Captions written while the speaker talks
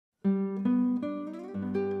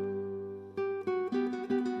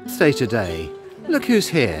birthday today. Look who's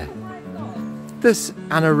here. There's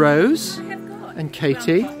Anna Rose and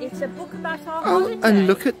Katie. It's a book about our holiday. And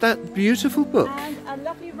look at that beautiful book. And a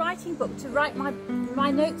lovely writing book to write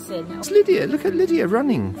my notes in. It's Lydia. Look at Lydia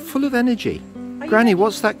running, full of energy. Granny,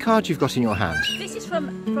 what's that card you've got in your hand? This is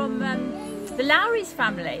from the Lowries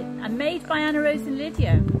family and made by Anna Rose and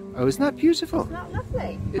Lydia. Oh, isn't that beautiful? Isn't that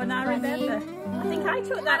lovely? When I remember. I think I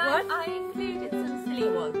took that one. I included some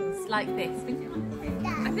silly ones like this.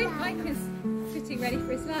 I think Mike is sitting ready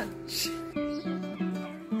for his lunch.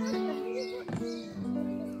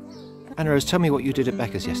 Anna Rose, tell me what you did at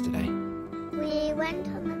Becca's yesterday. We went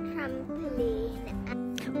on the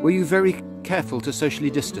trampoline. Were you very careful to socially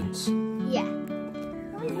distance? Yeah.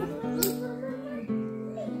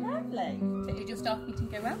 Lovely. Did you just ask me to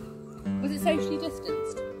go around? Was it socially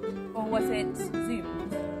distanced? Or was it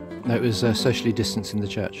Zoomed? No, it was socially distanced in the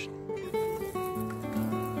church.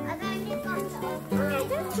 I've only got to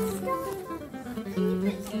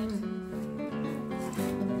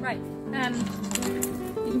Right.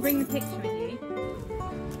 You can bring the picture with you.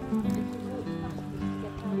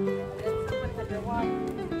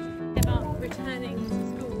 About returning to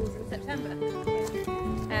schools in September.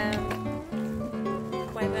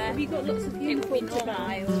 Whether have you got lots of uniforms to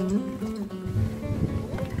buy or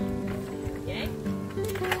yeah?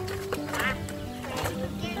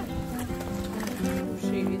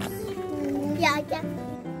 Shoes. Yeah, I guess.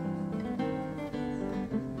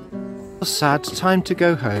 Sad time to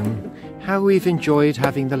go home. How we've enjoyed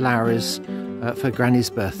having the Lowries for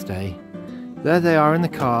Granny's birthday. There they are in the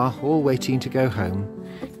car, all waiting to go home.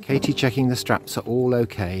 Katie checking the straps are all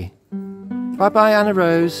okay. Bye-bye, Anna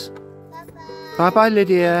Rose. Bye-bye. Bye-bye,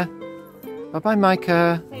 Lydia. Bye-bye,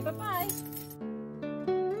 Micah. Say bye-bye.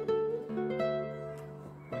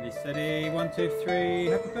 Ready, steady, 1, 2, 3,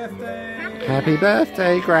 happy birthday! Happy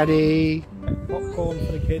birthday, Granny. Popcorn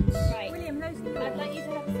for the kids. Right. William, I'd like you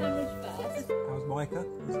to have a sandwich first. How's Micah?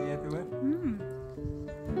 Is he everywhere?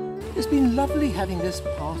 It's been lovely having this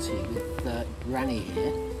party with Granny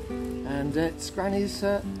here. And it's Granny's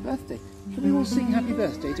birthday. Can we all sing happy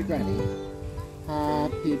birthday to Granny?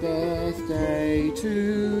 Happy birthday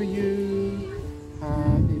to you.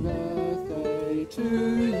 Happy birthday to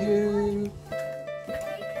you.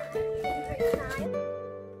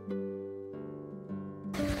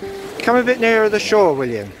 Come a bit nearer the shore,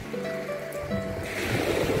 William.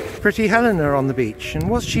 Pretty Helena on the beach, and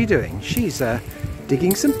what's she doing? She's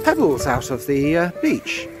digging some pebbles out of the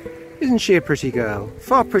beach. Isn't she a pretty girl?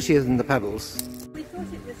 Far prettier than the pebbles. We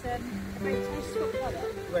thought it was a very tasteful colour.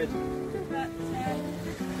 Red. But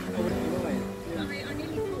I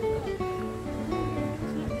nearly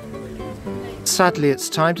forgot. Sadly, it's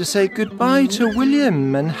time to say goodbye to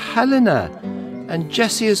William and Helena and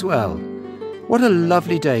Jessie as well. What a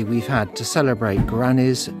lovely day we've had to celebrate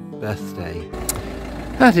Granny's birthday.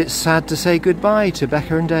 And it's sad to say goodbye to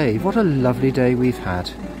Becca and Dave. What a lovely day we've had.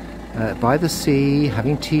 By the sea,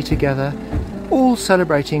 having tea together, all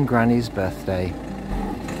celebrating Granny's birthday.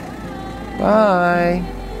 Bye.